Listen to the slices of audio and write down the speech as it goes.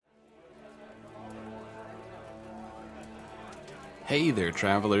Hey there,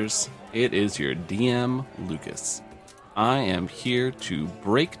 travelers. It is your DM, Lucas. I am here to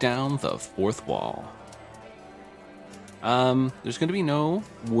break down the fourth wall. There's going to be no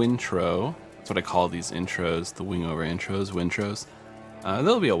wintro. That's what I call these intros, the wing-over intros, wintros.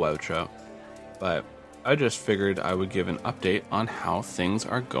 There'll be a wowtro, but I just figured I would give an update on how things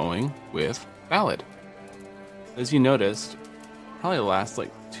are going with Ballad. As you noticed, probably the last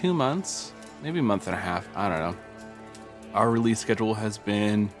 2 months, maybe a month and a half, I don't know. Our release schedule has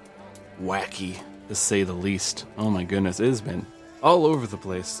been wacky, to say the least. Oh my goodness, it has been all over the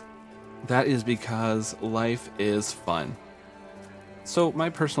place. That is because life is fun. So my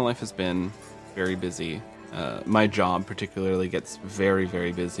personal life has been very busy. My job particularly gets very,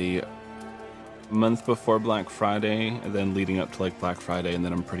 very busy. A month before Black Friday, and then leading up to Black Friday, and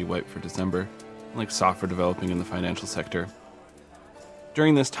then I'm pretty wiped for December. Software developing in the financial sector.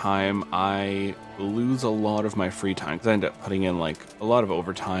 During this time, I lose a lot of my free time because I end up putting in a lot of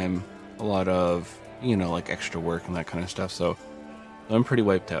overtime, a lot of, extra work and that kind of stuff. So I'm pretty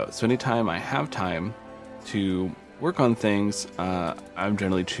wiped out. So anytime I have time to work on things, I'm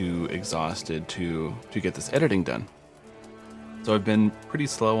generally too exhausted to get this editing done. So I've been pretty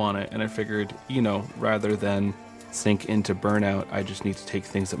slow on it, and I figured, rather than sink into burnout, I just need to take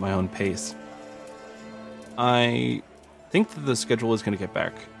things at my own pace. I think that the schedule is going to get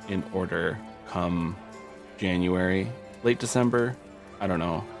back in order come January, late December. I don't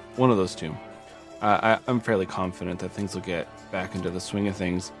know. One of those two. I'm fairly confident that things will get back into the swing of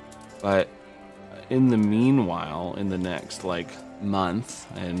things. But in the meanwhile, in the next month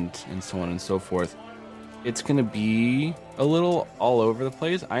and so on and so forth, it's going to be a little all over the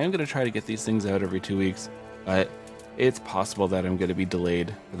place. I am going to try to get these things out every 2 weeks, but it's possible that I'm going to be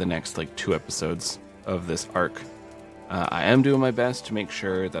delayed for the next 2 episodes of this arc. I am doing my best to make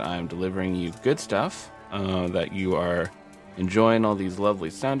sure that I'm delivering you good stuff, that you are enjoying all these lovely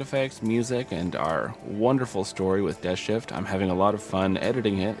sound effects, music, and our wonderful story with Death Shift. I'm having a lot of fun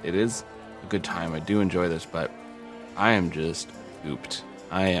editing it. It is a good time. I do enjoy this, but I am just ooped.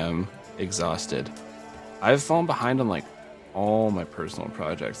 I am exhausted. I've fallen behind on all my personal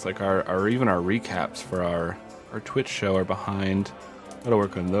projects. Our even our recaps for our Twitch show are behind. I gotta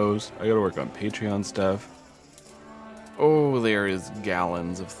work on those. I gotta work on Patreon stuff. Oh, there is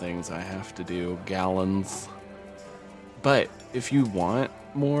gallons of things I have to do. Gallons. But if you want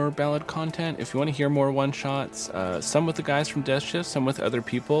more Ballad content, if you want to hear more one-shots, some with the guys from Death Shift, some with other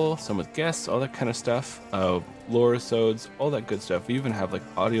people, some with guests, all that kind of stuff, lore-sodes, all that good stuff. We even have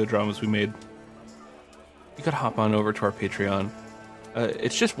audio dramas we made. You could hop on over to our Patreon.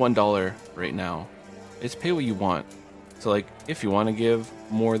 It's just $1 right now. It's pay what you want. So if you want to give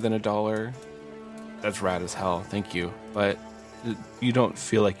more than $1, that's rad as hell. Thank you. But you don't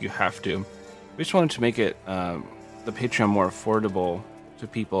feel like you have to. We just wanted to make it the Patreon more affordable to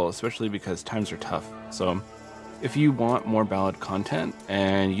people, especially because times are tough. So if you want more Ballad content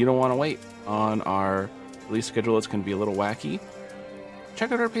and you don't want to wait on our release schedule, it's going to be a little wacky,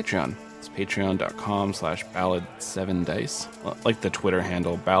 check out our Patreon. It's patreon.com/ballad7dice. Like the Twitter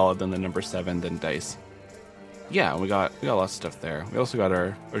handle, ballad, then the number 7, then dice. Yeah, we got lots of stuff there. We also got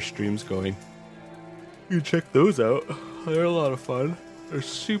our streams going. You can check those out. They're a lot of fun. They're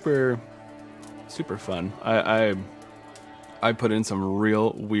super, super fun. I put in some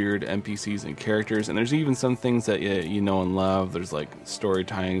real weird NPCs and characters, and there's even some things that you know and love. There's story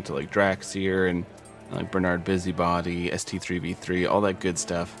tying to Draxier and Bernard Busybody, ST3V3, all that good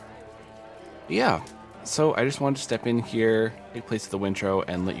stuff. Yeah, so I just wanted to step in here, take place of the wintro,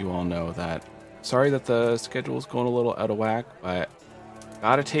 and let you all know that sorry that the schedule's going a little out of whack, but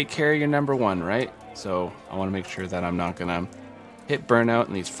gotta take care of your number one, right? So I want to make sure that I'm not gonna hit burnout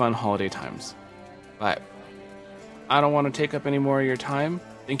in these fun holiday times. But I don't want to take up any more of your time.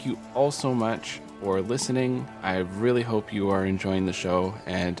 Thank you all so much for listening. I really hope you are enjoying the show,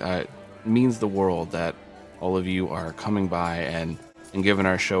 and it means the world that all of you are coming by and giving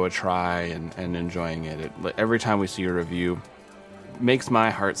our show a try and enjoying it. Every time we see a review, it makes my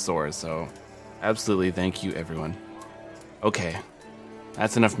heart soar, so absolutely thank you, everyone. Okay,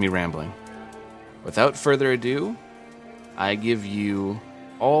 that's enough of me rambling. Without further ado, I give you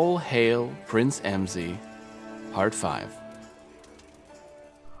All Hail Prince Emzy, Part 5.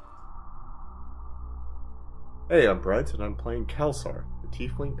 Hey, I'm Brent, and I'm playing Kelsar, the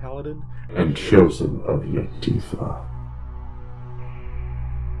Tiefling Paladin and Chosen of Yetifa.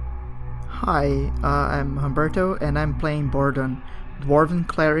 Hi, I'm Humberto, and I'm playing Bordon, Dwarven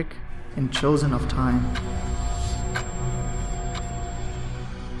Cleric and Chosen of Time.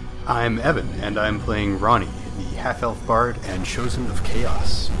 I'm Evan, and I'm playing Ronnie, the Half-Elf Bard and Chosen of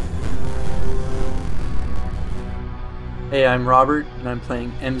Chaos. Hey, I'm Robert, and I'm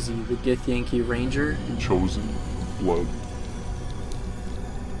playing MZ, the Githyanki Ranger. And Chosen Blood.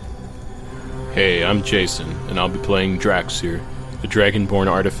 Hey, I'm Jason, and I'll be playing Draxir, the Dragonborn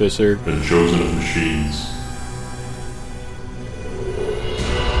Artificer. And Chosen of Machines.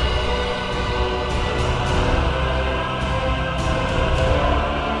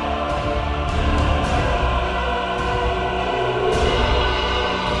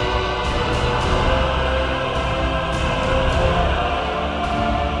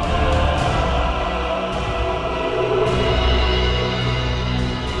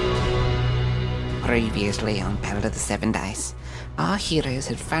 Previously on Battle of the Seven Dice, our heroes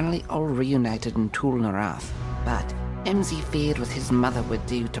had finally all reunited in Tul Narath, but MZ feared what his mother would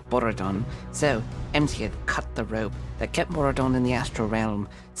do to Borodon, so MZ had cut the rope that kept Borodon in the astral realm,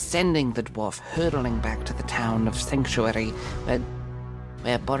 sending the dwarf hurtling back to the town of Sanctuary,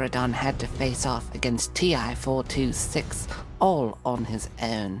 where Borodon had to face off against TI-426, all on his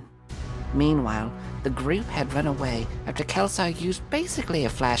own. Meanwhile, the group had run away after Kelsar used basically a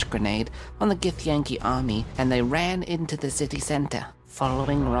flash grenade on the Githyanki army, and they ran into the city center.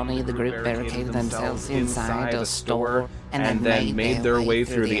 Following Ronnie, the group barricaded themselves inside a store and then made their way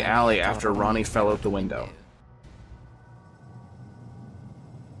through the alley after Ronnie fell out the window.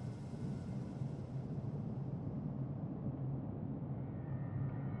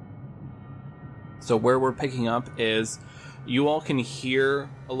 So where we're picking up is you all can hear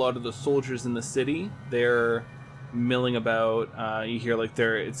a lot of the soldiers in the city. They're milling about. You hear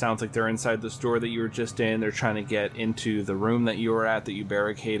it sounds like they're inside the store that you were just in. They're trying to get into the room that you were at that you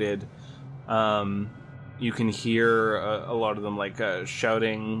barricaded. You can hear a lot of them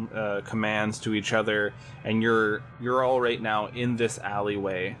shouting commands to each other, and you're all right now in this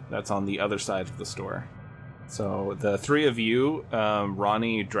alleyway that's on the other side of the store. So the three of you,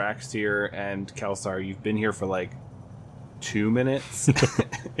 Ronnie, Draxir, and Kelsar, you've been here for 2 minutes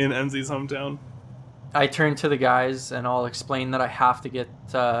in MZ's hometown. I turn to the guys and I'll explain that I have to get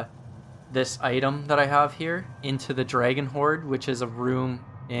this item that I have here into the Dragon Hoard, which is a room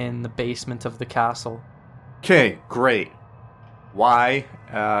in the basement of the castle. Okay, great. Why?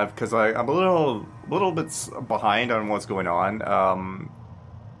 Because I'm a little bit behind on what's going on.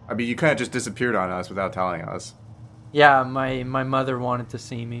 I mean, you kind of just disappeared on us without telling us. Yeah, my mother wanted to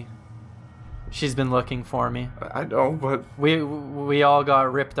see me. She's been looking for me. I know, but we all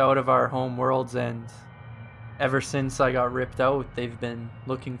got ripped out of our home worlds, and ever since I got ripped out, they've been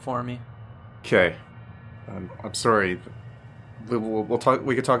looking for me. Okay, I'm sorry. We'll talk.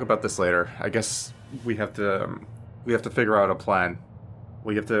 We could talk about this later. I guess we have to figure out a plan.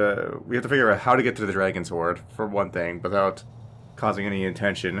 We have to figure out how to get to the Dragon's Hoard for one thing, without causing any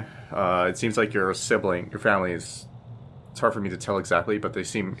attention. It seems like your family is. It's hard for me to tell exactly, but they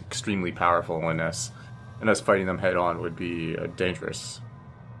seem extremely powerful, and us fighting them head on would be dangerous.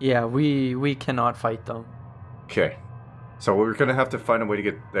 Yeah, we cannot fight them. Okay, so we're gonna have to find a way to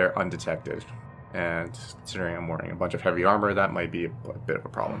get there undetected, and considering I'm wearing a bunch of heavy armor, that might be a bit of a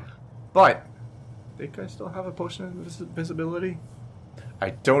problem. But I think I still have a potion of invisibility.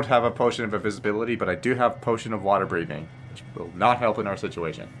 I don't have a potion of invisibility, but I do have potion of water breathing, which will not help in our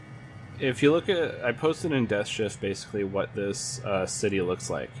situation. If you look at, I posted in Death Shift basically what this city looks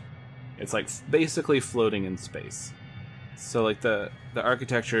like. It's basically floating in space. So the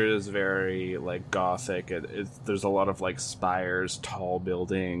architecture is very Gothic. There's a lot of spires, tall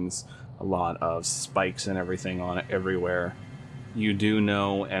buildings, a lot of spikes and everything on it everywhere. You do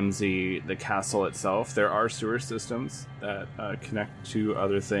know MZ, the castle itself. There are sewer systems that connect to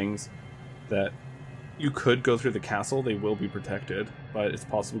other things that. You could go through the castle, they will be protected, but it's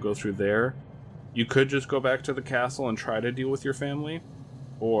possible to go through there. You could just go back to the castle and try to deal with your family,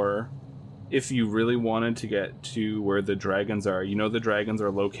 or if you really wanted to get to where the dragons are, the dragons are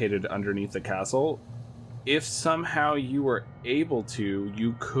located underneath the castle. If somehow you were able to,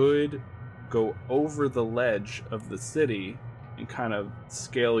 you could go over the ledge of the city and kind of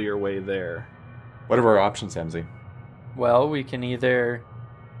scale your way there. What are our options, MZ? Well, we can either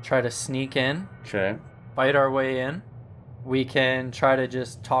try to sneak in. Okay. Fight our way in. We can try to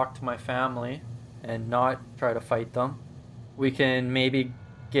just talk to my family and not try to fight them. We can maybe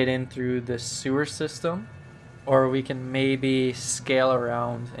get in through the sewer system, or we can maybe scale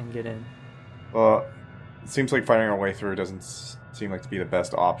around and get in. Well, it seems like fighting our way through doesn't seem like to be the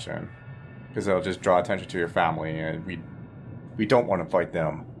best option, because it'll just draw attention to your family, and we don't want to fight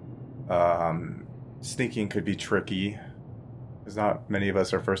them. Sneaking could be tricky, because not many of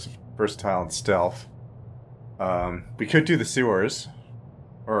us are versatile in stealth. We could do the sewers,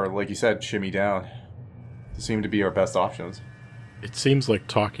 or like you said, shimmy down. These seem to be our best options. It seems like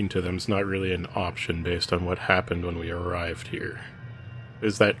talking to them's not really an option based on what happened when we arrived here.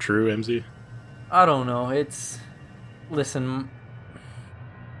 Is that true, MZ? I don't know. Listen,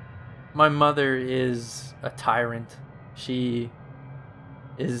 my mother is a tyrant. She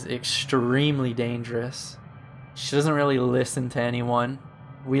is extremely dangerous. She doesn't really listen to anyone.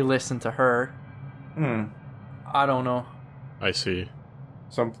 We listen to her. I don't know. I see.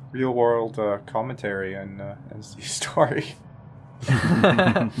 Some real world commentary on NC's story.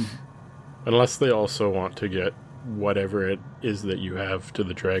 Unless they also want to get whatever it is that you have to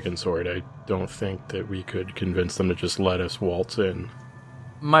the Dragon Sword, I don't think that we could convince them to just let us waltz in.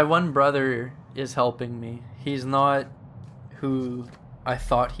 My one brother is helping me. He's not who I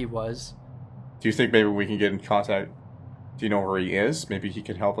thought he was. Do you think maybe we can get in contact? Do you know where he is? Maybe he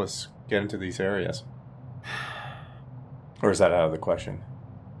can help us get into these areas. Or is that out of the question?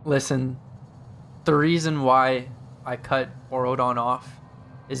 Listen, the reason why I cut Borodon off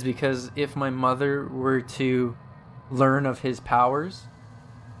is because if my mother were to learn of his powers,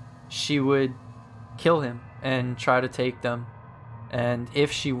 she would kill him and try to take them. And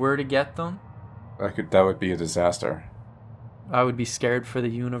if she were to get them, That would be a disaster. I would be scared for the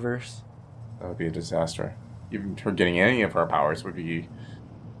universe. That would be a disaster. Even her getting any of our powers would be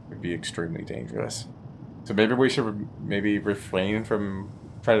extremely dangerous. So maybe we should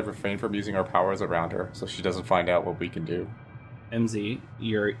try to refrain from using our powers around her, so she doesn't find out what we can do. MZ,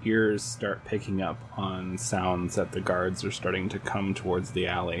 your ears start picking up on sounds that the guards are starting to come towards the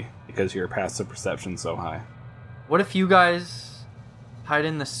alley because your passive perception's so high. What if you guys hide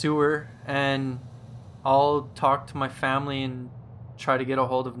in the sewer and I'll talk to my family and try to get a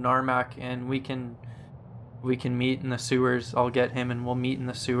hold of Narmak and we can meet in the sewers. I'll get him and we'll meet in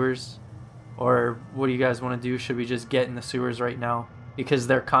the sewers. Or what do you guys want to do? Should we just get in the sewers right now? Because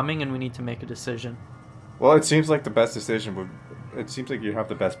they're coming and we need to make a decision. Well, it seems like the best decision would... It seems like you have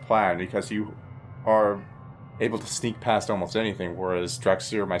the best plan because you are able to sneak past almost anything, whereas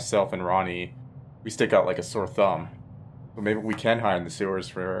Draxir, myself, and Ronnie, we stick out like a sore thumb. So maybe we can hide in the sewers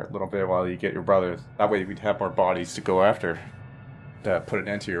for a little bit while you get your brother. That way we'd have more bodies to go after. To put an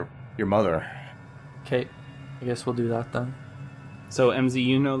end to your mother. Okay, I guess we'll do that then. So, MZ,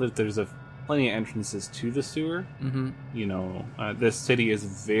 you know that there's plenty of entrances to the sewer. Mm-hmm. You know, this city is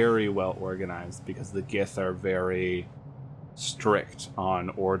very well organized because the Gith are very strict on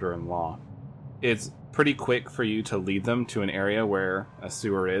order and law. It's pretty quick for you to lead them to an area where a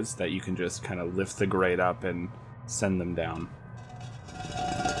sewer is that you can just kind of lift the grate up and send them down.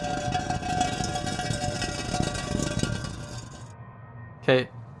 Okay,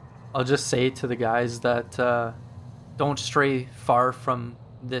 I'll just say to the guys that don't stray far from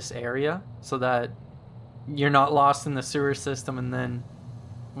this area so that you're not lost in the sewer system and then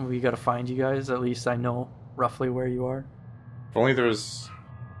we gotta find you guys. At least I know roughly where you are. If only there's...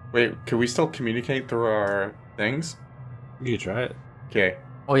 Wait, can we still communicate through our things? You could try it. Okay.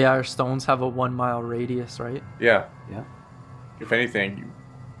 Oh yeah, our stones have a 1 mile radius, right? Yeah. Yeah. If anything,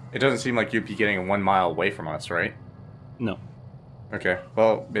 it doesn't seem like you'd be getting 1 mile away from us, right? No. Okay.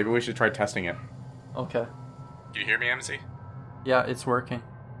 Well, maybe we should try testing it. Okay. Do you hear me, MC? Yeah, it's working.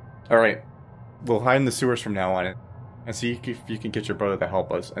 Alright. We'll hide in the sewers from now on and see if you can get your brother to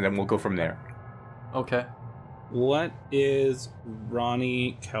help us, and then we'll go from there. Okay. What is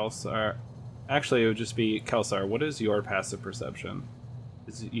Ronnie, Kelsar... Actually, it would just be Kelsar. What is your passive perception?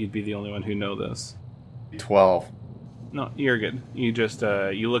 You'd be the only one who know this. 12. No, you're good. You just,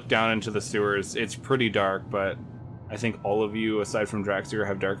 you look down into the sewers. It's pretty dark, but I think all of you, aside from Draxir,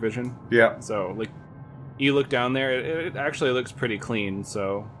 have dark vision. Yeah. So, like, you look down there, it actually looks pretty clean,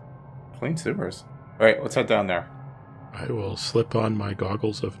 so... Clean sewers. Alright, let's head down there. I will slip on my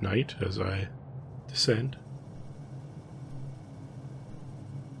goggles of night as I descend.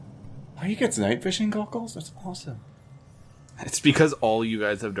 Oh, he gets night vision goggles? That's awesome. It's because all you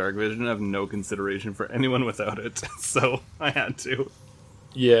guys have dark vision. I have no consideration for anyone without it, so I had to.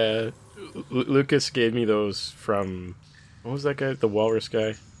 Yeah, Lucas gave me those from... What was that guy? The walrus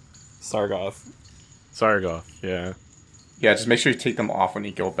guy? Sargoth, yeah. Yeah, just make sure you take them off when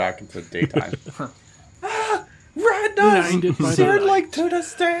you go back into the daytime. Blinded by the light. like to the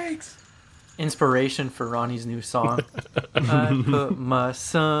stakes! Inspiration for Ronnie's new song. I put my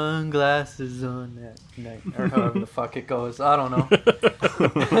sunglasses on that night. Or however the fuck it goes. I don't know.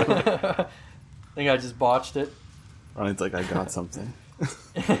 I think I just botched it. Ronnie's like, I got something.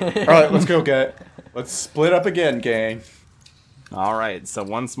 Alright, let's go get it. Let's split up again, gang. Alright, so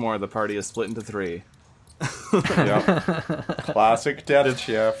once more the party is split into 3. Yep. Classic death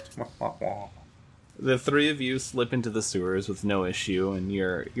shift. The three of you slip into the sewers with no issue, and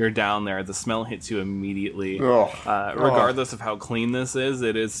you're down there. The smell hits you immediately. Regardless of how clean this is,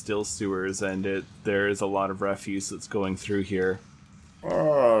 it is still sewers, and there is a lot of refuse that's going through here.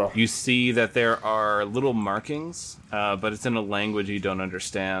 You see that there are little markings, but it's in a language you don't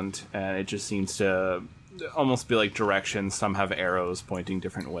understand, and it just seems to almost be like directions. Some have arrows pointing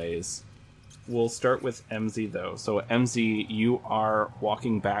different ways. We'll start with MZ, though. So, MZ, you are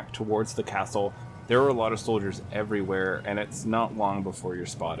walking back towards the castle. There are a lot of soldiers everywhere, and it's not long before you're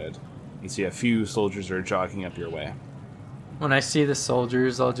spotted. You see a few soldiers are jogging up your way. When I see the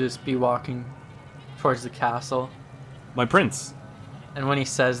soldiers, I'll just be walking towards the castle. My prince. And when he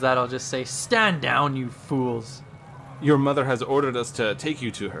says that, I'll just say, "Stand down, you fools." Your mother has ordered us to take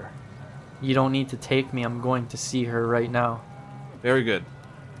you to her. You don't need to take me. I'm going to see her right now. Very good.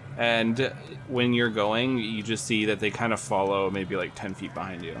 And when you're going, you just see that they kind of follow maybe like 10 feet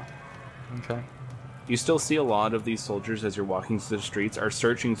behind you. Okay. You still see a lot of these soldiers as you're walking through the streets are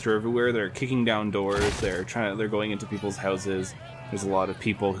searching through everywhere. They're kicking down doors. They're going into people's houses. There's a lot of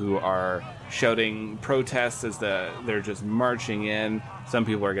people who are shouting protests as they're just marching in. Some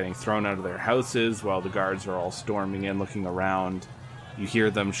people are getting thrown out of their houses while the guards are all storming in, looking around. You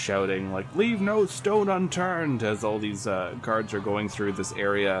hear them shouting, like, "Leave no stone unturned," as all these guards are going through this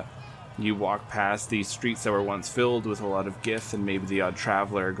area. You walk past these streets that were once filled with a lot of Gith and maybe the odd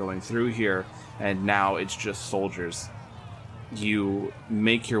traveler going through here, and now it's just soldiers. You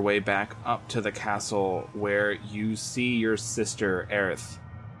make your way back up to the castle where you see your sister, Aerith.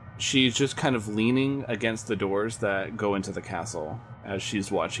 She's just kind of leaning against the doors that go into the castle as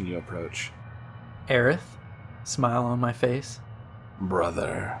she's watching you approach. Aerith? Smile on my face.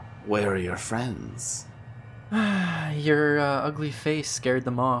 Brother, where are your friends? Your ugly face scared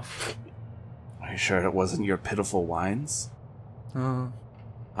them off. Are you sure it wasn't your pitiful whines? Oh.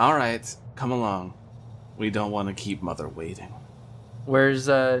 All right, come along. We don't want to keep Mother waiting. Where's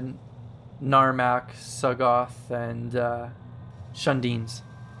Narmak, Sugoth, and Shundines?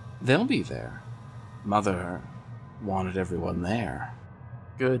 They'll be there. Mother wanted everyone there.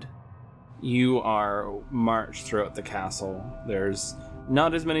 Good. You are marched throughout the castle. There's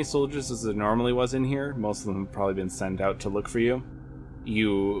not as many soldiers as there normally was in here. Most of them have probably been sent out to look for you.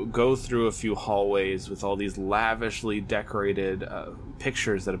 You go through a few hallways with all these lavishly decorated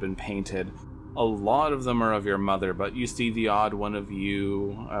pictures that have been painted. A lot of them are of your mother, but you see the odd one of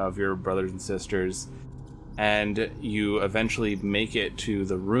you, of your brothers and sisters, and you eventually make it to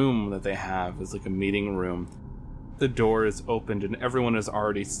the room that they have. It's like a meeting room. The door is opened and everyone is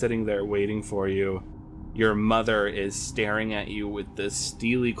already sitting there waiting for you. Your mother is staring at you with this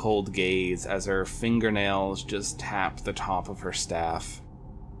steely cold gaze as her fingernails just tap the top of her staff.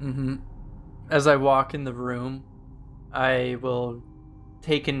 Mm-hmm. As I walk in the room, I will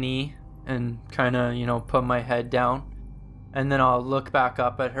take a knee and kind of, put my head down. And then I'll look back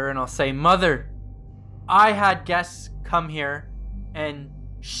up at her and I'll say, "Mother, I had guests come here and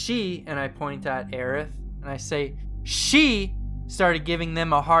she," and I point at Aerith, and I say, "she started giving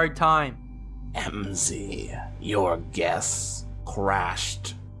them a hard time." MZ, your guests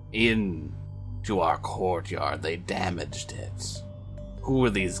crashed into our courtyard. They damaged it. Who are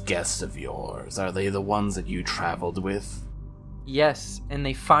these guests of yours? Are they the ones that you traveled with? Yes, and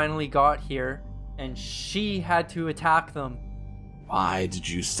they finally got here, and she had to attack them. Why did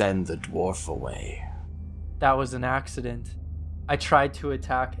you send the dwarf away? That was an accident. I tried to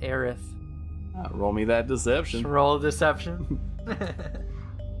attack Aerith. Roll me that deception. Roll deception.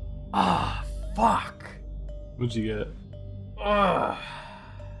 Fuck. What'd you get?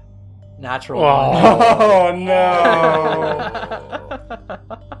 Natural. Oh, no.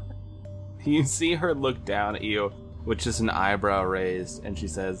 You see her look down at you with just an eyebrow raised, and she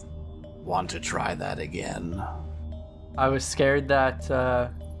says, "Want to try that again?" I was scared that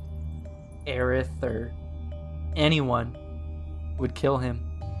Aerith or anyone would kill him.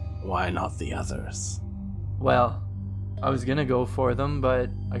 Why not the others? Well, I was gonna go for them, but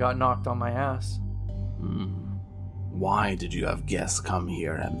I got knocked on my ass. Why did you have guests come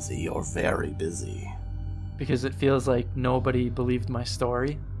here, MZ? You're very busy. Because it feels like nobody believed my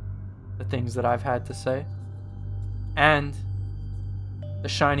story, the things that I've had to say. And the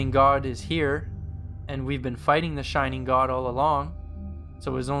Shining God is here, and we've been fighting the Shining God all along,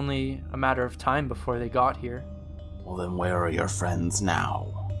 so it was only a matter of time before they got here. Well, then where are your friends now?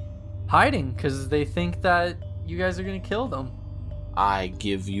 Hiding, because they think that you guys are going to kill them. I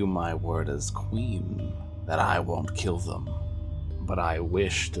give you my word as queen that I won't kill them, but I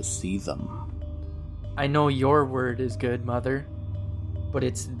wish to see them. I know your word is good, Mother, but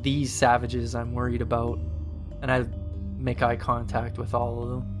it's these savages I'm worried about, and I make eye contact with all of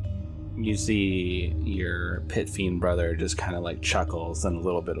them. You see your pit fiend brother just kind of like chuckles, and a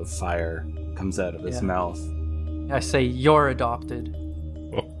little bit of fire comes out of his mouth. I say, you're adopted.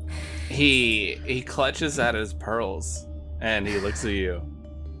 He clutches at his pearls, and he looks at you.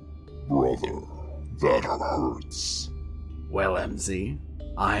 Brother, that hurts. Well, MZ,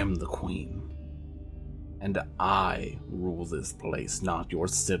 I am the queen. And I rule this place, not your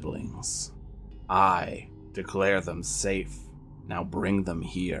siblings. I declare them safe. Now bring them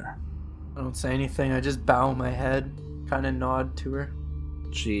here. I don't say anything. I just bow my head, kind of nod to her.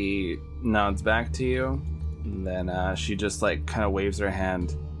 She nods back to you, and then she just like kind of waves her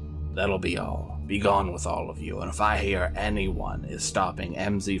hand. That'll be all. Be gone with all of you, and if I hear anyone is stopping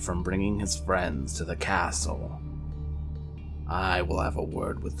MZ from bringing his friends to the castle, I will have a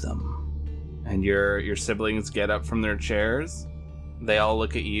word with them. And your siblings get up from their chairs. They all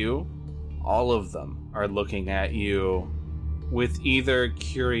look at you. All of them are looking at you with either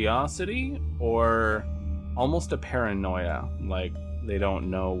curiosity or almost a paranoia, like they don't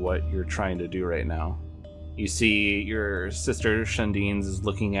know what you're trying to do right now. You see your sister Shundines is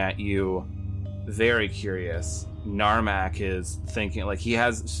looking at you, very curious. Narmak is thinking, like he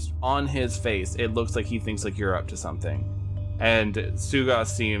has on his face, it looks like he thinks like you're up to something. And Suga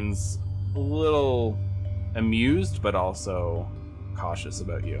seems a little amused, but also cautious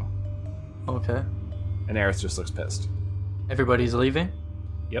about you. Okay. And Aerith just looks pissed. Everybody's leaving?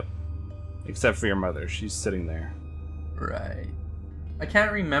 Yep. Except for your mother. She's sitting there. Right. I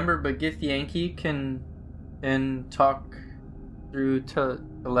can't remember, but Githyanki can talk through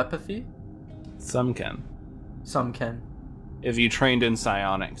telepathy? Some can. Some can. If you trained in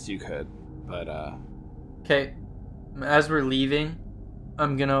psionics, you could. But, Okay. As we're leaving,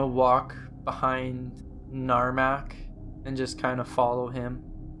 I'm gonna walk behind Narmak and just kind of follow him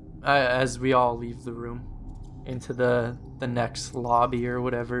as we all leave the room into the next lobby or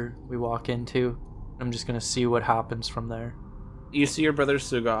whatever we walk into. I'm just gonna see what happens from there. You see your brother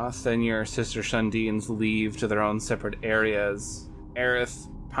Sugoth and your sister Shundines leave to their own separate areas. Aerith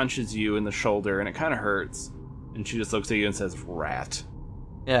punches you in the shoulder and it kind of hurts. And she just looks at you and says, "Rat."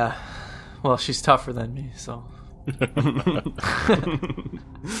 Yeah. Well, she's tougher than me, so...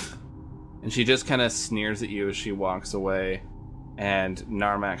 And she just kind of sneers at you as she walks away. And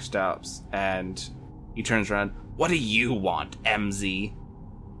Narmak stops and he turns around. "What do you want, MZ?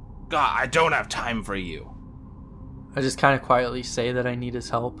 God, I don't have time for you." I just kind of quietly say that I need his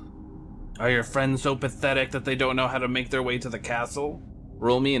help. Are your friends so pathetic that they don't know how to make their way to the castle?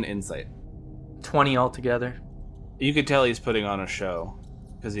 Roll me an insight. 20 altogether. You could tell he's putting on a show,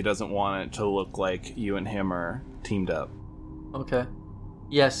 because he doesn't want it to look like you and him are teamed up. Okay.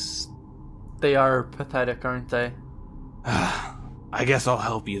 Yes, they are pathetic, aren't they? I guess I'll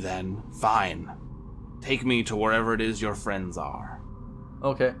help you then. Fine. Take me to wherever it is your friends are.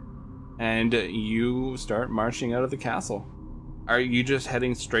 Okay. And you start marching out of the castle. Are you just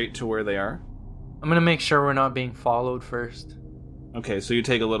heading straight to where they are? I'm gonna make sure we're not being followed first. Okay, so you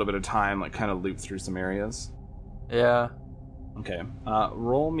take a little bit of time, like kind of loop through some areas. Yeah. Okay.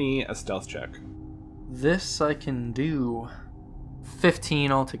 Roll me a stealth check. This I can do.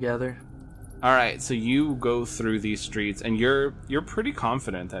 15 altogether. All right, so you go through these streets, and you're pretty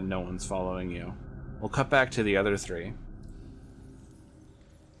confident that no one's following you. We'll cut back to the other three.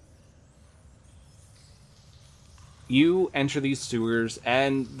 You enter these sewers,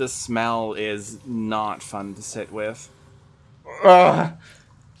 and the smell is not fun to sit with. I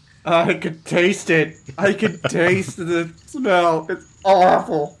could taste it. I could taste the smell. It's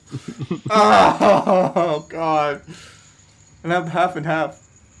awful. Oh, God. And I'm half and half.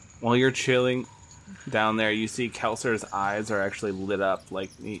 While you're chilling down there, you see Kelsar's eyes are actually lit up like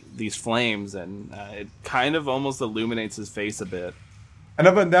these flames, and it kind of almost illuminates his face a bit. And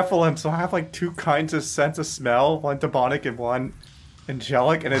I'm a Nephilim, so I have like two kinds of sense of smell, one demonic and one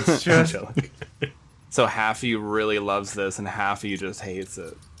angelic, and it's just... So half of you really loves this, and half of you just hates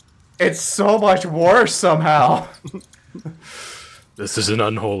it. It's so much worse somehow. This is an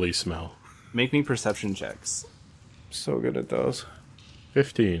unholy smell. Make me perception checks. So good at those.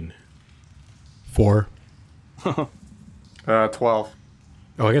 15. 4. 12.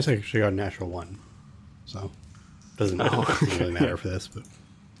 Oh, I guess I actually got a natural 1. So, doesn't really matter for this. But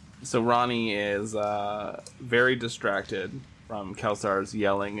So Ronnie is very distracted from Kelsar's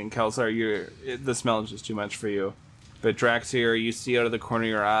yelling, and Kelsar, the smell is just too much for you. But Draxir, you see out of the corner of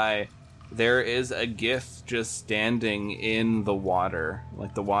your eye, there is a Gith just standing in the water.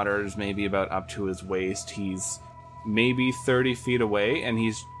 Like the water is maybe about up to his waist. He's maybe 30 feet away, and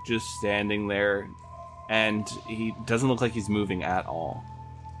he's just standing there, and he doesn't look like he's moving at all.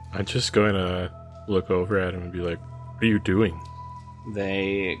 I'm just going to look over at him and be like, "What are you doing?"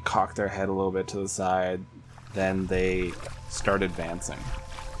 They cock their head a little bit to the side. Then they start advancing.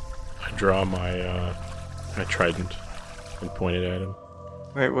 I draw my trident and point it at him.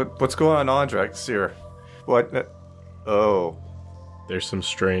 Wait, what's going on, Draxir? What? Oh. There's some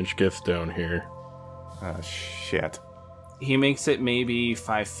strange gith down here. Shit. He makes it maybe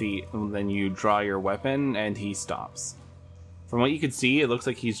 5 feet, and then you draw your weapon, and he stops. From what you can see, it looks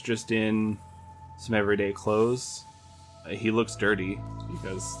like he's just in some everyday clothes. He looks dirty,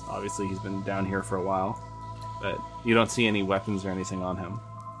 because obviously he's been down here for a while. But you don't see any weapons or anything on him.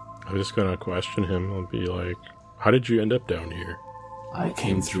 I'm just gonna question him. I'll be like, how did you end up down here? I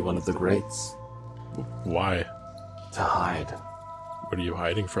came through one of the grates. Why? To hide. What are you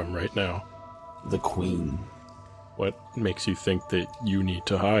hiding from right now? The Queen. What makes you think that you need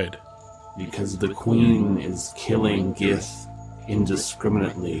to hide? Because the Queen is killing Gith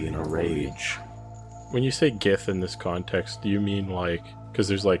indiscriminately in a rage. When you say Gith in this context, do you mean like... Because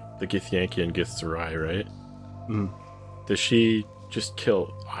there's like the Githyanki and Githzerai, right? Does she just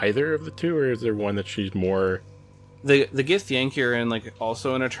kill either of the two, or is there one that she's more... The Githyanki are in like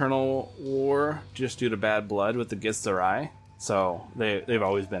also an eternal war just due to bad blood with the Githzerai. So they've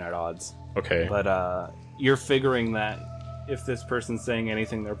always been at odds. Okay. But you're figuring that if this person's saying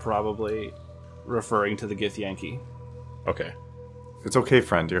anything, they're probably referring to the Githyanki. Okay. It's okay,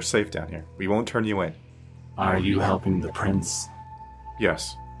 friend. You're safe down here. We won't turn you in. Are you helping the prince?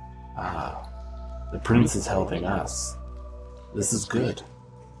 Yes. The prince is helping us. This is good.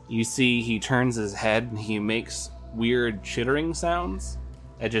 You see he turns his head and he makes weird chittering sounds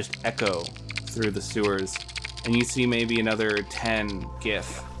that just echo through the sewers. And you see maybe another 10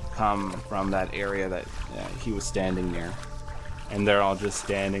 Gith come from that area that he was standing near. And they're all just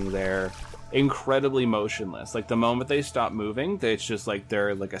standing there, incredibly motionless. Like the moment they stop moving, it's just like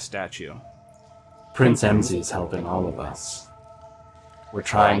they're like a statue. Prince Emzy is helping all of us. We're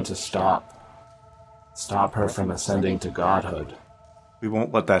trying to stop her from ascending to godhood. We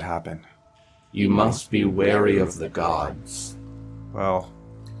won't let that happen. You must be wary of the gods. Well,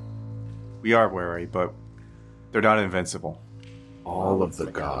 we are wary, but they're not invincible. All of the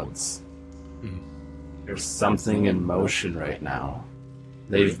gods. There's something in motion right now.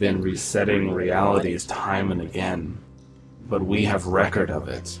 They've been resetting realities time and again, but we have record of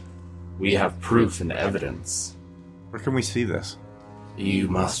it. We have proof and evidence. Where can we see this? You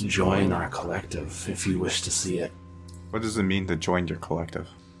must join our collective if you wish to see it. What does it mean to join your collective?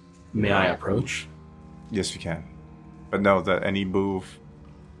 May I approach? Yes, you can. But know that any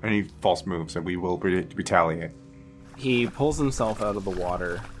false moves, that we will retaliate. He pulls himself out of the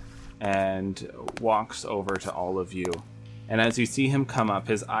water and walks over to all of you. And as you see him come up,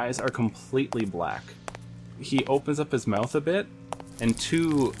 his eyes are completely black. He opens up his mouth a bit, and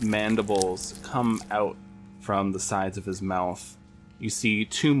 2 mandibles come out from the sides of his mouth. You see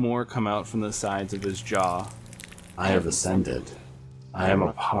 2 more come out from the sides of his jaw. I have ascended. I am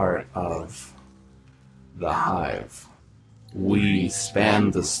a part of the Hive. We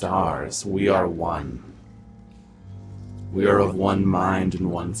span the stars. We are one. We are of one mind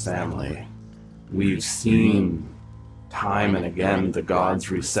and one family. We've seen time and again the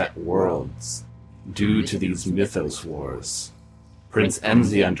gods reset worlds due to these mythos wars. Prince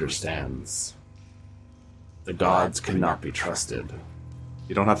Emzy understands. The gods cannot be trusted.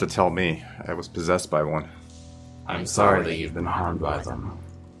 You don't have to tell me. I was possessed by one. I'm sorry that you've been harmed by them.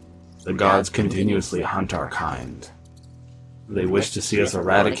 The gods continuously hunt our kind. They wish to see us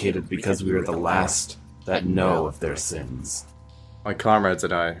eradicated because we are the last that know of their sins. My comrades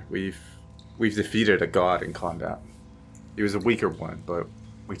and I, we've defeated a god in combat. He was a weaker one, but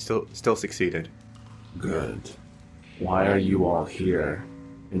we still succeeded. Good. Why are you all here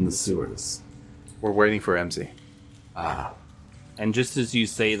in the sewers? We're waiting for Emzy. And just as you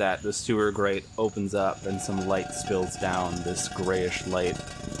say that, the sewer grate opens up and some light spills down, this grayish light.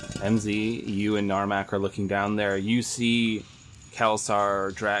 Emzy, you and Narmak are looking down there. You see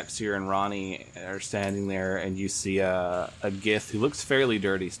Kelsar, Draxir, and Ronnie are standing there, and you see a Gith who looks fairly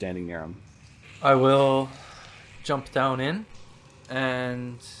dirty standing near him. I will jump down in,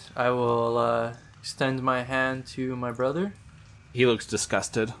 and I will extend my hand to my brother. He looks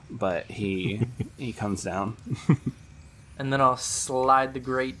disgusted, but he comes down. And then I'll slide the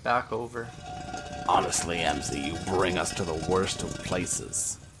grate back over. Honestly, Emzy, you bring us to the worst of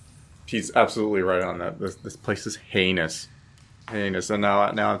places. He's absolutely right on that. This place is heinous. Heinous. And now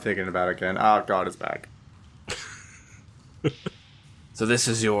I'm thinking about it again. Oh, God is back. So this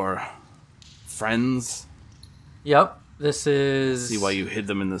is your friends? Yep, this is... See why you hid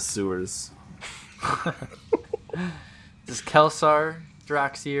them in the sewers. This is Kelsar,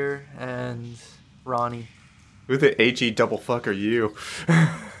 Draxir, and Ronnie. Who the HE double fuck are you?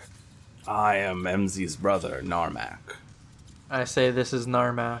 I am MZ's brother, Narmak. I say this is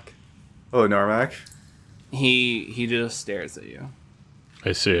Narmak. Hello, Narmak. He just stares at you.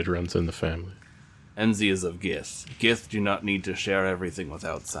 I say it runs in the family. MZ is of Gith. Gith do not need to share everything with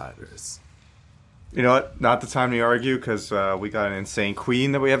outsiders. You know what? Not the time to argue, because we got an insane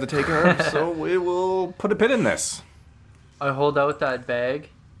queen that we have to take care of, so we will put a pin in this. I hold out that bag,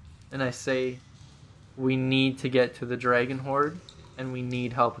 and I say, we need to get to the Dragon Horde, and we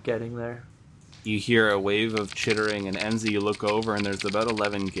need help getting there. You hear a wave of chittering, and MZ, you look over, and there's about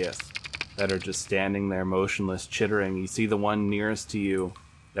 11 Gith that are just standing there motionless, chittering. You see the one nearest to you.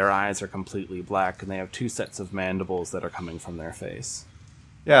 Their eyes are completely black, and they have 2 sets of mandibles that are coming from their face.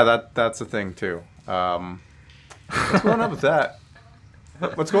 Yeah, that's a thing, too. What's going on with that?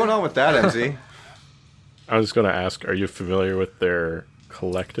 What's going on with that, MZ? I was going to ask, are you familiar with their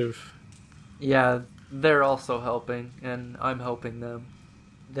collective? Yeah, they're also helping, and I'm helping them.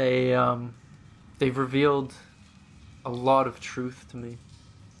 They've revealed a lot of truth to me.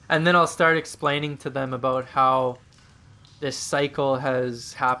 And then I'll start explaining to them about how this cycle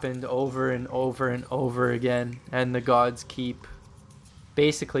has happened over and over and over again, and the gods keep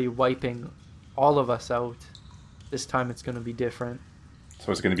basically wiping all of us out. This time it's going to be different.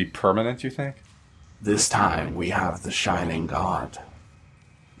 So it's going to be permanent, you think? This time we have the Shining God.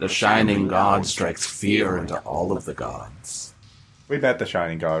 The Shining God strikes fear into all of the gods. We met the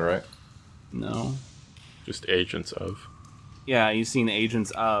Shining God, right? No. Just agents of. Yeah, you've seen Agents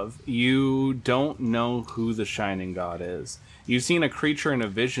of. You don't know who the Shining God is. You've seen a creature in a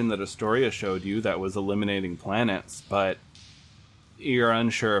vision that Astoria showed you that was eliminating planets, but you're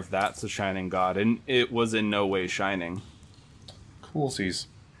unsure if that's the Shining God, and it was in no way shining. Coolsies.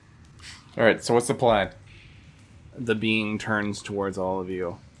 Alright, so what's the plan? The being turns towards all of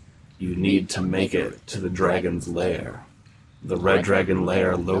you. You need to make it to the dragon's lair. The Red Dragon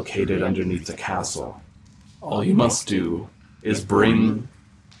lair located underneath the castle. All you must do is bring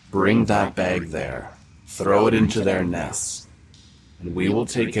that bag there, throw it into their nest, and we will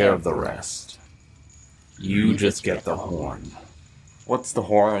take care of the rest. You just get the horn. What's the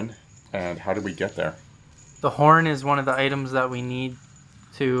horn, and how did we get there? The horn is one of the items that we need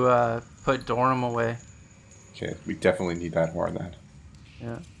to put Dorum away. Okay, we definitely need that horn then.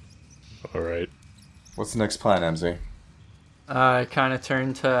 Yeah. Alright. What's the next plan, MZ? I kind of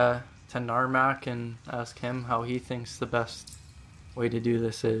turn to Narmak and ask him how he thinks the best way to do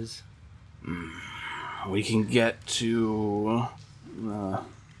this is. We can get to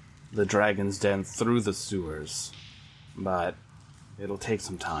the Dragon's Den through the sewers, but it'll take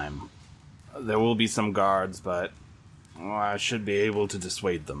some time. There will be some guards, but I should be able to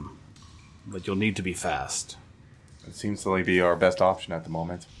dissuade them. But you'll need to be fast. It seems to be our best option at the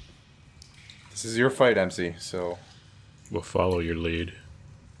moment. This is your fight, MC, so... We'll follow your lead.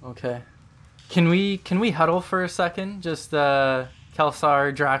 Okay. Can we huddle for a second? Just Kelsar,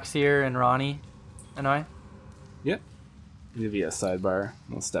 Draxier, and Ronnie and I? Yep. Give you a sidebar.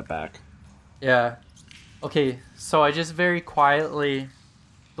 We'll step back. Yeah. Okay, so I just very quietly...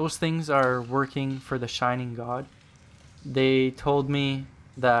 Those things are working for the Shining God. They told me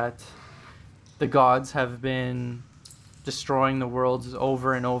that the gods have been destroying the worlds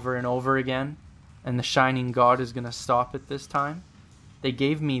over and over and over again, and the Shining God is going to stop it this time. They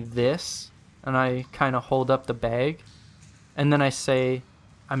gave me this, and I kind of hold up the bag, and then I say,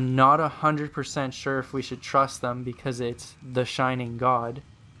 I'm not 100% sure if we should trust them because it's the Shining God,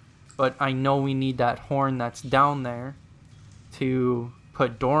 but I know we need that horn that's down there to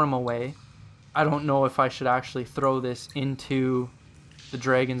put Dorum away. I don't know if I should actually throw this into the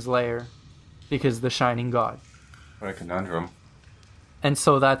dragon's lair because the Shining God. What a conundrum. And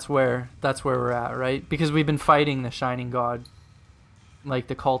so that's where we're at, right? Because we've been fighting the Shining God, like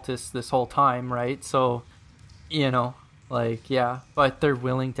the cultists, this whole time, right? So, yeah. But they're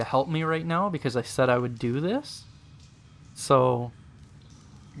willing to help me right now because I said I would do this. So,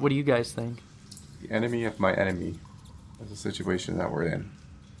 what do you guys think? The enemy of my enemy is the situation that we're in.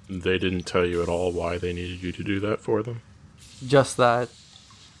 They didn't tell you at all why they needed you to do that for them? Just that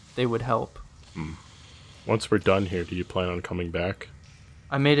they would help. Once we're done here, do you plan on coming back?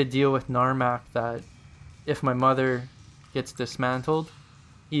 I made a deal with Narmak that if my mother gets dismantled,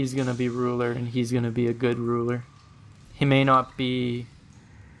 he's going to be ruler and he's going to be a good ruler. He may not be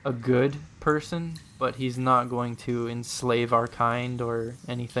a good person, but he's not going to enslave our kind or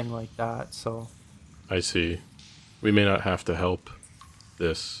anything like that, so... I see. We may not have to help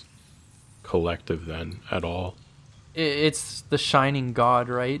this collective then at all. It's the Shining God,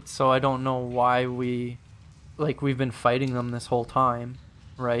 right? So I don't know why we've been fighting them this whole time,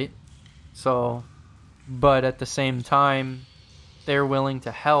 right? So but at the same time, they're willing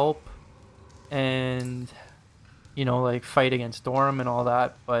to help and, you know, like fight against Dorum and all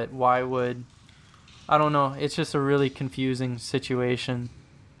that. But why would... I don't know. It's just a really confusing situation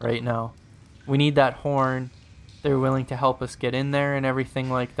right now. We need that horn. They're willing to help us get in there and everything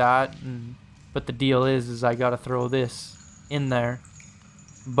like that. But the deal is I got to throw this in there.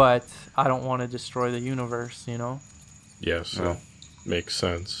 But I don't want to destroy the universe, you know? Yes, yeah, makes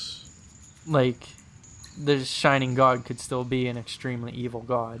sense. Like, the Shining God could still be an extremely evil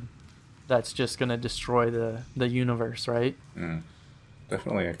god that's just going to destroy the universe, right?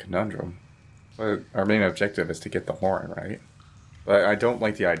 Definitely a conundrum. But our main objective is to get the horn, right? But I don't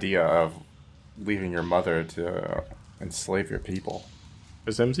like the idea of leaving your mother to enslave your people.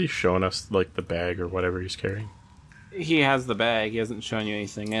 Has MZ shown us, like, the bag or whatever he's carrying? He has the bag. He hasn't shown you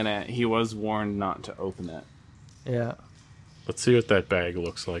anything in it. He was warned not to open it. Yeah. Let's see what that bag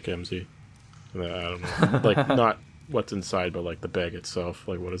looks like, MZ. I don't know. Like, not what's inside, but, like, the bag itself.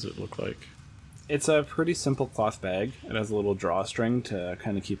 Like, what does it look like? It's a pretty simple cloth bag. It has a little drawstring to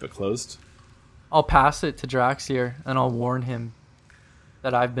kind of keep it closed. I'll pass it to Draxier, and I'll warn him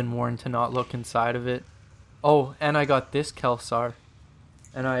that I've been warned to not look inside of it. Oh, and I got this Kelsar.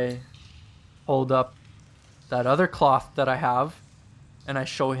 And I hold up that other cloth that I have, and I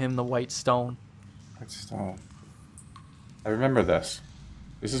show him the white stone. White stone. I remember this.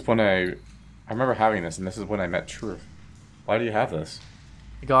 This is when I remember having this, and this is when I met Truth. Why do you have this?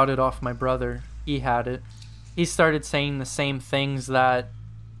 I got it off my brother. He had it. He started saying the same things that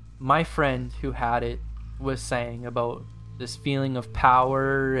my friend who had it was saying about this feeling of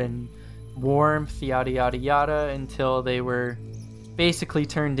power and warmth, yada yada yada, until they were basically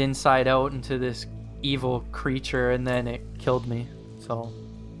turned inside out into this evil creature, and then it killed me. So,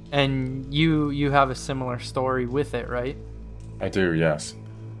 and you have a similar story with it, right? I do, yes.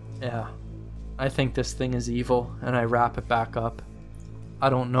 Yeah. I think this thing is evil, and I wrap it back up. I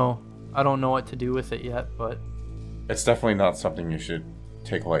don't know what to do with it yet, but it's definitely not something you should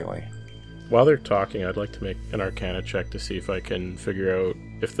take lightly. While they're talking, I'd like to make an Arcana check to see if I can figure out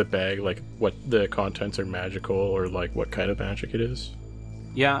if the bag, like, what the contents are magical or, like, what kind of magic it is.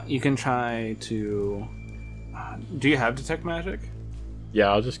 Yeah, you can try to... do you have Detect Magic? Yeah,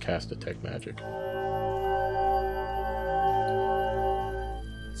 I'll just cast Detect Magic.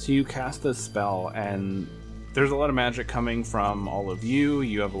 So you cast this spell, and there's a lot of magic coming from all of you.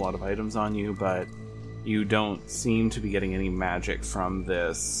 You have a lot of items on you, but you don't seem to be getting any magic from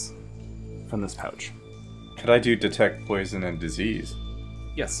this pouch. Could I do Detect Poison and Disease?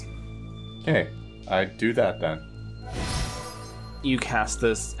 Yes. Okay, I do that then. You cast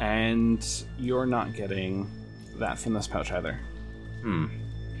this, and you're not getting that from this pouch either.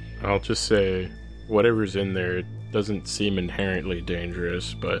 I'll just say, whatever's in there, it doesn't seem inherently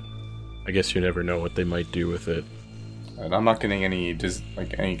dangerous, but I guess you never know what they might do with it. And I'm not getting any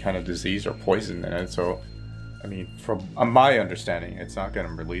kind of disease or poison in it, so, I mean, from my understanding, it's not going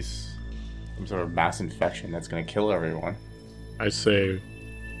to release some sort of mass infection that's going to kill everyone. I say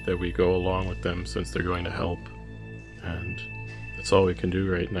that we go along with them since they're going to help, and that's all we can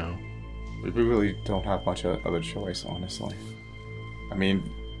do right now. We really don't have much other choice, honestly. I mean,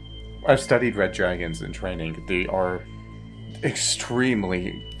 I've studied red dragons in training. They are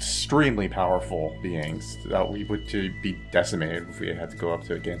extremely, extremely powerful beings that we would be decimated if we had to go up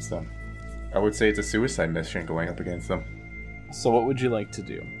against them. I would say it's a suicide mission going up against them. So what would you like to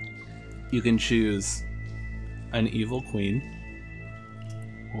do? You can choose an evil queen,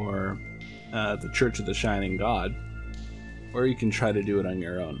 or the Church of the Shining God, or you can try to do it on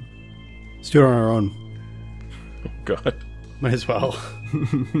your own. Let's do it on our own. Oh, God. Might as well.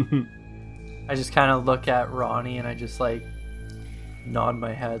 I just kind of look at Ronnie and I just like nod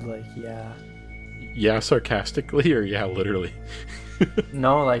my head like, yeah. Yeah, sarcastically, or yeah, literally?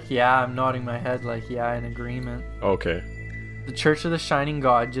 No, like, yeah, I'm nodding my head like, yeah, in agreement. Okay. The Church of the Shining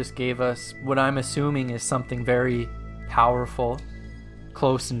God just gave us what I'm assuming is something very powerful,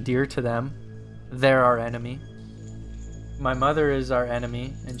 close and dear to them. They're our enemy. My mother is our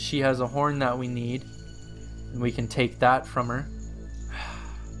enemy, and she has a horn that we need, and we can take that from her.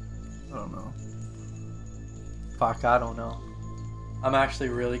 I don't know. Fuck, I don't know. I'm actually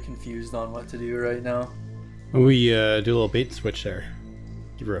really confused on what to do right now. When we do a little bait and switch there,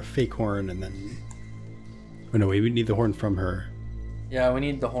 give her a fake horn and then... Oh no, we need the horn from her. Yeah, we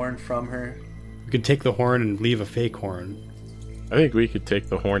need the horn from her. We could take the horn and leave a fake horn. I think we could take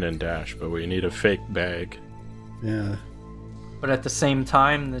the horn and dash, but we need a fake bag. Yeah. But at the same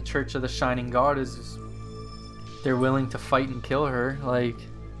time, the Church of the Shining God is... They're willing to fight and kill her. Like,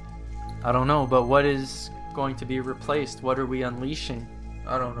 I don't know, but what is going to be replaced? What are we unleashing?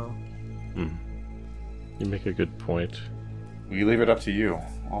 I don't know. You make a good point. We leave it up to you,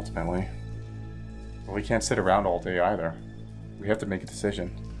 ultimately. But we can't sit around all day either. We have to make a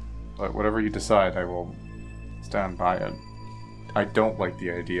decision. But whatever you decide, I will stand by it. I don't like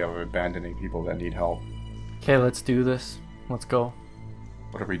the idea of abandoning people that need help. Okay, let's do this. Let's go.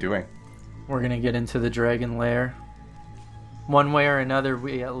 What are we doing? We're gonna get into the dragon lair. One way or another,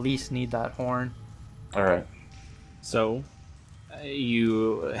 we at least need that horn. Alright. So,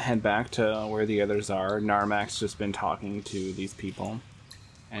 you head back to where the others are. Narmak's just been talking to these people,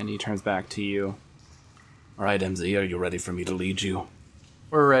 and he turns back to you. All right, MZ, are you ready for me to lead you?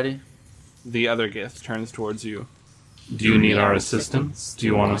 We're ready. The other Gith turns towards you. Do you need our assistance? Do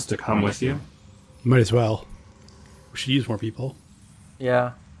you want us to come with you? Might as well. We should use more people.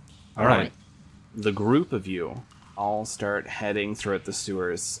 Yeah. All right. The group of you all start heading throughout the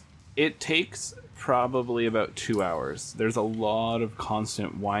sewers. It takes probably about 2 hours. There's a lot of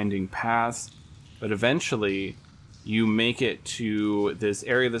constant winding paths, but eventually you make it to this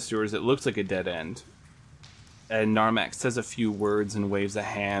area of the sewers that looks like a dead end. And Narmak says a few words and waves a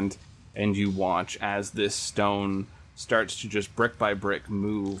hand, and you watch as this stone starts to just brick by brick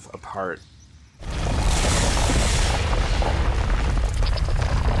move apart.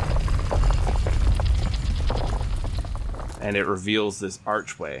 And it reveals this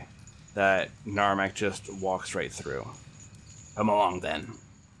archway that Narmak just walks right through. Come along, then.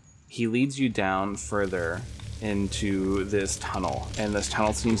 He leads you down further into this tunnel, and this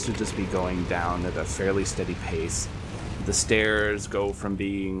tunnel seems to just be going down at a fairly steady pace. The stairs go from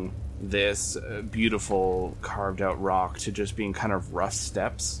being this beautiful carved-out rock to just being kind of rough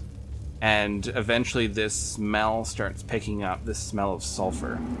steps. And eventually this smell starts picking up, this smell of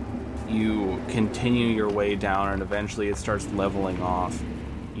sulfur. You continue your way down, and eventually it starts leveling off.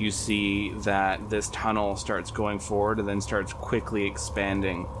 You see that this tunnel starts going forward and then starts quickly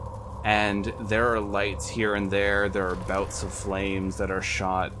expanding. And there are lights here and there. There are bouts of flames that are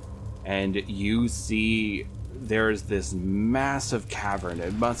shot. And you see there's this massive cavern.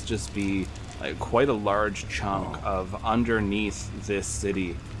 It must just be like quite a large chunk of underneath this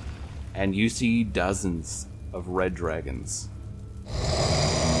city. And you see dozens of red dragons.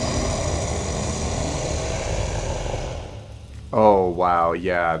 Oh, wow,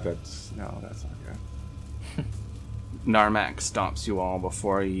 yeah, that's not good. Narmak stops you all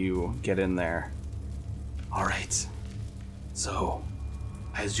before you get in there. Alright. So,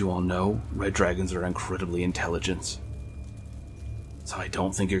 as you all know, red dragons are incredibly intelligent. So I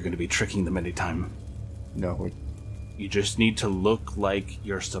don't think you're going to be tricking them anytime. No. You just need to look like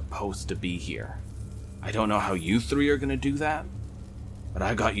you're supposed to be here. I don't know how you three are going to do that, but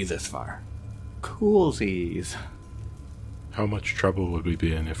I got you this far. Coolsies. How much trouble would we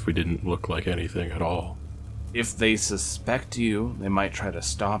be in if we didn't look like anything at all? If they suspect you, they might try to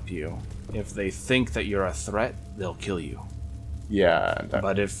stop you. If they think that you're a threat, they'll kill you. Yeah.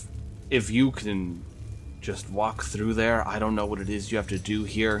 But if you can just walk through there, I don't know what it is you have to do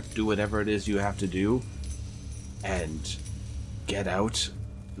here. Do whatever it is you have to do. And get out,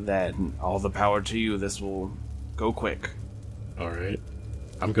 then all the power to you. This will go quick. Alright.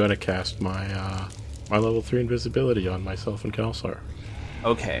 I'm going to cast my my level 3 invisibility on myself and Kalsar.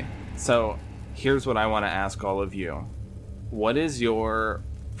 Okay, so here's what I want to ask all of you. What is your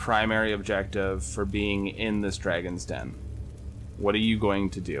primary objective for being in this dragon's den? What are you going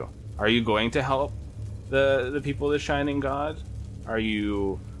to do? Are you going to help the people of the Shining God? Are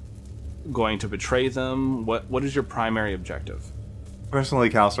you going to betray them? What is your primary objective? Personally,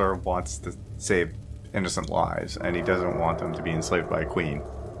 Kalsar wants to save innocent lives, and he doesn't want them to be enslaved by a queen.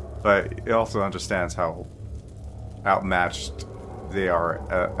 But he also understands how outmatched they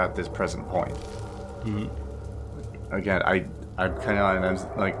are at this present point. Mm-hmm. Again, I'm kind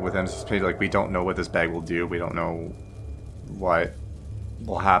of like with MC's page, like we don't know what this bag will do. We don't know what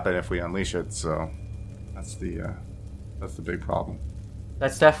will happen if we unleash it. So that's the big problem.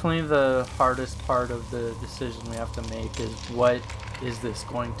 That's definitely the hardest part of the decision we have to make, is what is this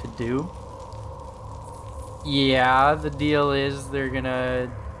going to do? Yeah, the deal is they're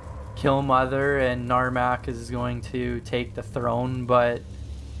gonna kill Mother and Narmak is going to take the throne, but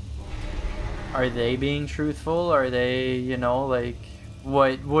are they being truthful? Are they, like,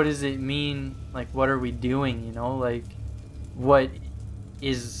 what does it mean? Like, what are we doing, like, what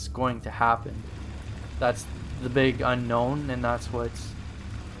is going to happen? That's the big unknown, and that's what's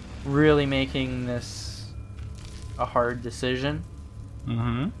really making this a hard decision.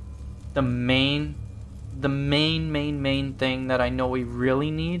 Mm-hmm. The main thing that I know we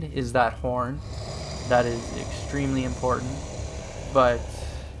really need is that horn. That is extremely important. But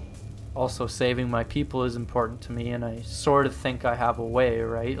also saving my people is important to me, and I sort of think I have a way,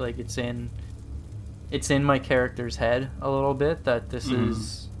 right? Like, it's in it's in my character's head a little bit that this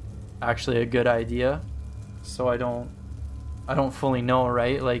is actually a good idea. So I don't fully know,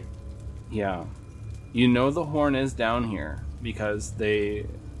 right? Like, yeah, you know the horn is down here because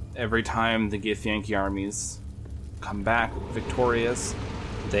every time the Githyanki armies come back victorious,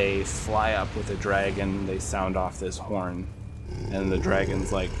 they fly up with a dragon, they sound off this horn, and the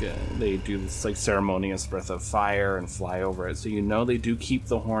dragons they do this like ceremonious breath of fire and fly over it. So you know they do keep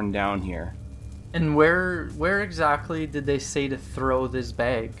the horn down here. and where exactly did they say to throw this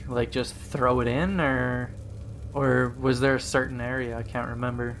bag? Like just throw it in, or was there a certain area? I can't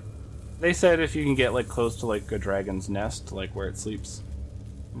remember. They said if you can get like close to like a dragon's nest, like where it sleeps,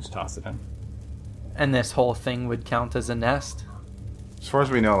 just toss it in. And this whole thing would count as a nest? As far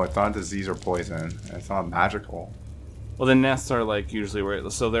as we know, it's not disease or poison. And it's not magical. Well, the nests are like usually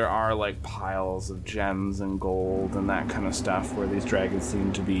so there are like piles of gems and gold and that kind of stuff where these dragons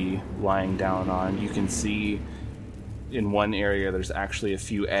seem to be lying down on. You can see in one area there's actually a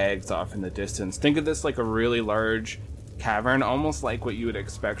few eggs off in the distance. Think of this like a really large cavern, almost like what you would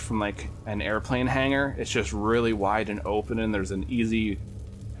expect from like an airplane hangar. It's just really wide and open, and there's an easy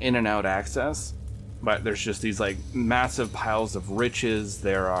in and out access. But there's just these like massive piles of riches.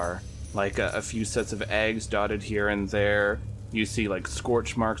 There are like a few sets of eggs dotted here and there. You see like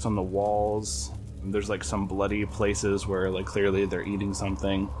scorch marks on the walls. There's like some bloody places where like clearly they're eating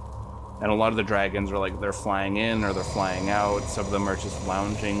something. And a lot of the dragons are like they're flying in or they're flying out. Some of them are just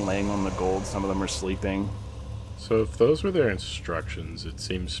lounging, laying on the gold. Some of them are sleeping. So if those were their instructions, it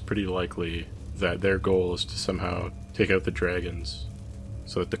seems pretty likely that their goal is to somehow take out the dragons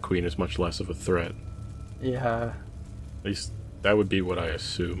so that the queen is much less of a threat. Yeah. At least that would be what I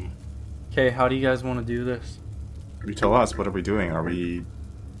assume. Okay, how do you guys want to do this? You tell us, what are we doing? Are we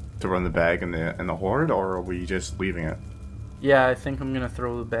throwing the bag in the horde, or are we just leaving it? Yeah, I think I'm gonna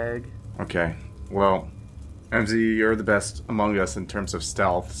throw the bag. Okay. Well, MZ, you're the best among us in terms of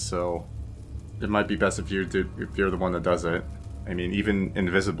stealth, so it might be best if you're the one that does it. I mean, even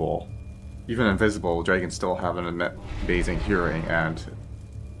invisible, dragons still have an amazing hearing, and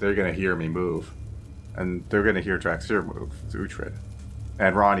they're gonna hear me move, and they're gonna hear Draxir move to Uhtred.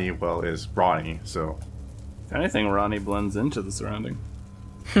 And Ronnie, well, is Ronnie, so... If anything, Ronnie blends into the surrounding.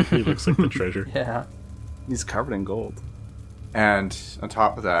 He looks like the treasure. Yeah. He's covered in gold. And on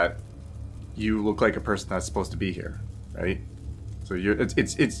top of that, you look like a person that's supposed to be here, right? So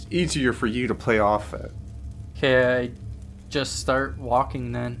it's easier for you to play off it. Okay, I just start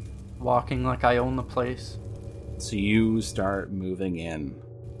walking then. Walking like I own the place. So you start moving in.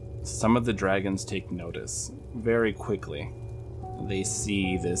 Some of the dragons take notice very quickly. They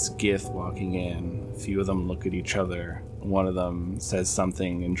see this Gith walking in. A few of them look at each other. One of them says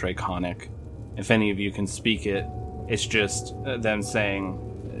something in Draconic. If any of you can speak it, it's just them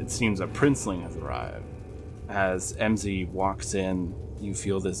saying, it seems a princeling has arrived. As MZ walks in, you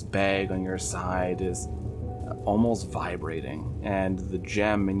feel this bag on your side is almost vibrating, and the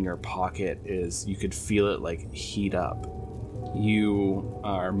gem in your pocket you could feel it like heat up. You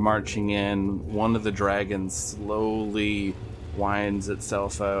are marching in. One of the dragons slowly winds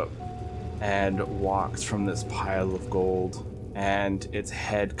itself out and walks from this pile of gold, and its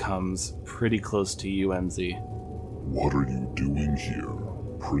head comes pretty close to you, MZ. What are you doing here,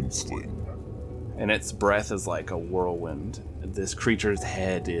 princeling? And its breath is like a whirlwind. This creature's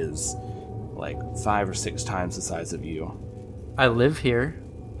head is like 5 or 6 times the size of you. I live here,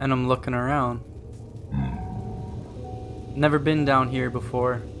 and I'm looking around. Never been down here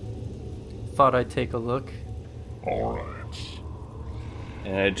before. Thought I'd take a look. Alright.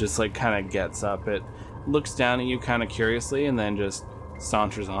 And it just like kind of gets up. It looks down at you kind of curiously and then just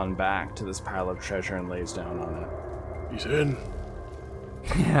saunters on back to this pile of treasure and lays down on it. He's in.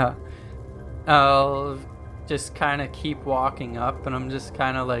 Yeah. I'll just kind of keep walking up, and I'm just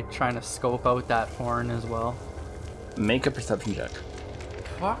kind of like trying to scope out that horn as well. Make a perception check.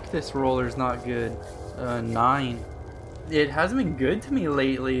 Fuck, this roller's not good. 9. It hasn't been good to me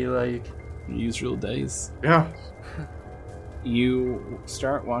lately, like... Use real dice. Yeah. You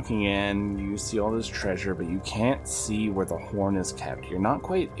start walking in, you see all this treasure, but you can't see where the horn is kept. You're not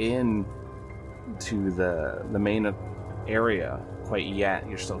quite in to the main area quite yet.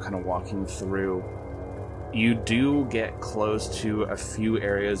 You're still kind of walking through. You do get close to a few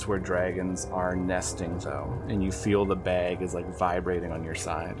areas where dragons are nesting, though, and you feel the bag is like vibrating on your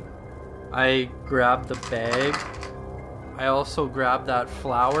side. I grab the bag. I also grab that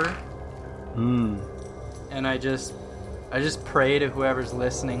flower. And I just pray to whoever's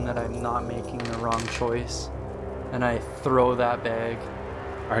listening that I'm not making the wrong choice. And I throw that bag.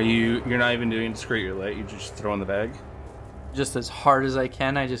 You're not even doing discreet, you're late, you just throw in the bag? Just as hard as I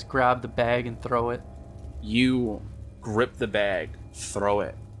can, I just grab the bag and throw it. You grip the bag, throw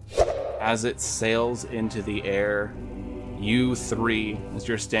it. As it sails into the air, you three, as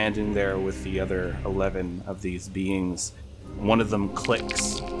you're standing there with the other 11 of these beings, one of them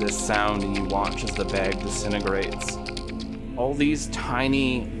clicks this sound and you watch as the bag disintegrates. All these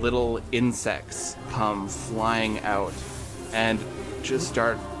tiny little insects come flying out and just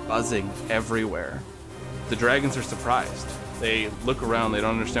start buzzing everywhere. The dragons are surprised. They look around, they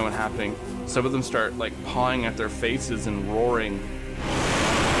don't understand what's happening. Some of them start pawing at their faces and roaring.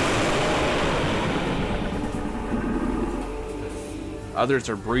 Others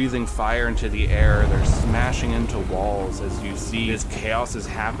are breathing fire into the air. They're smashing into walls as you see this chaos is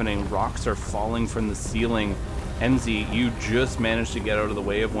happening. Rocks are falling from the ceiling. MZ, you just managed to get out of the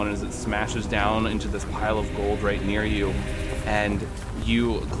way of one as it smashes down into this pile of gold right near you. And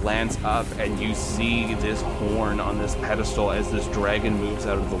you glance up and you see this horn on this pedestal as this dragon moves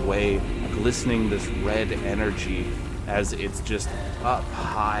out of the way, glistening this red energy as it's just up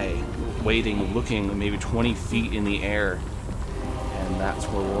high, waiting, looking maybe 20 feet in the air. And that's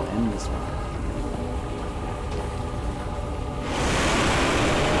where we'll end this one.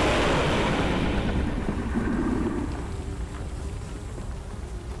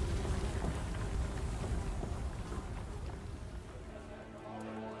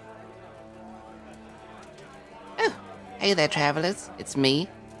 Hey there, travelers. It's me,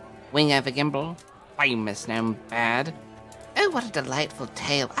 Wing Evergimble, famous and bad. Oh, what a delightful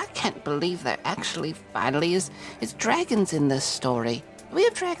tale. I can't believe there actually finally is dragons in this story. Did we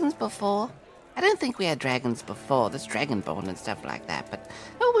have dragons before? I don't think we had dragons before. There's Dragonborn and stuff like that, but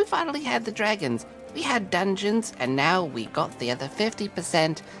we finally had the dragons. We had dungeons, and now we got the other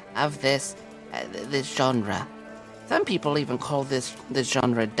 50% of this genre. Some people even call this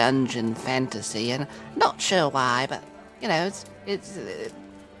genre dungeon fantasy, and not sure why, but it's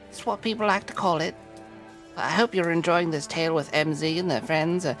what people like to call it. I hope you're enjoying this tale with MZ and their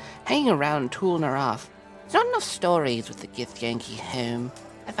friends, hanging around Tulnarath. There's not enough stories with the Githyanki home.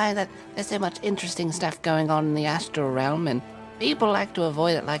 I find that there's so much interesting stuff going on in the astral realm, and people like to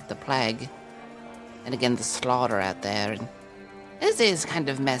avoid it like the plague. And again, the slaughter out there, and this is kind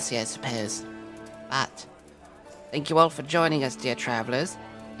of messy, I suppose. But thank you all for joining us, dear travelers.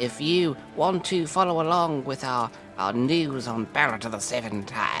 If you want to follow along with our news on Ballad of the Seven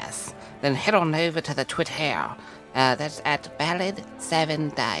Dice, then head on over to the Twitter. That's at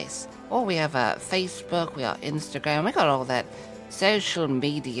Ballad7Dice. Or we have Facebook, we have Instagram, we got all that social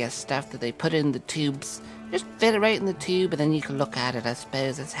media stuff that they put in the tubes. Just fit it right in the tube and then you can look at it, I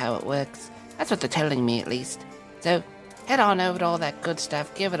suppose. That's how it works. That's what they're telling me, at least. So head on over to all that good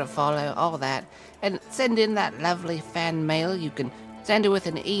stuff, give it a follow, all that, and send in that lovely fan mail. You can send it with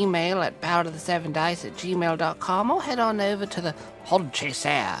an email at powerofthesevendice@gmail.com, or head on over to the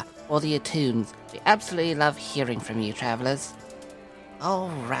Podchaser or the iTunes. We absolutely love hearing from you, travelers. All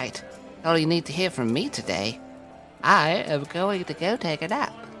right, all you need to hear from me today. I am going to go take a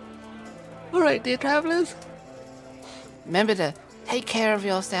nap. All right, dear travelers. Remember to take care of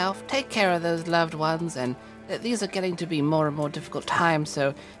yourself, take care of those loved ones, and these are getting to be more and more difficult times,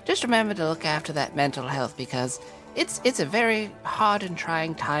 so just remember to look after that mental health, because it's a very hard and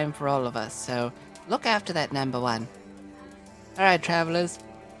trying time for all of us, so look after that, number one. All right, travelers,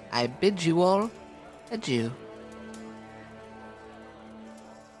 I bid you all adieu.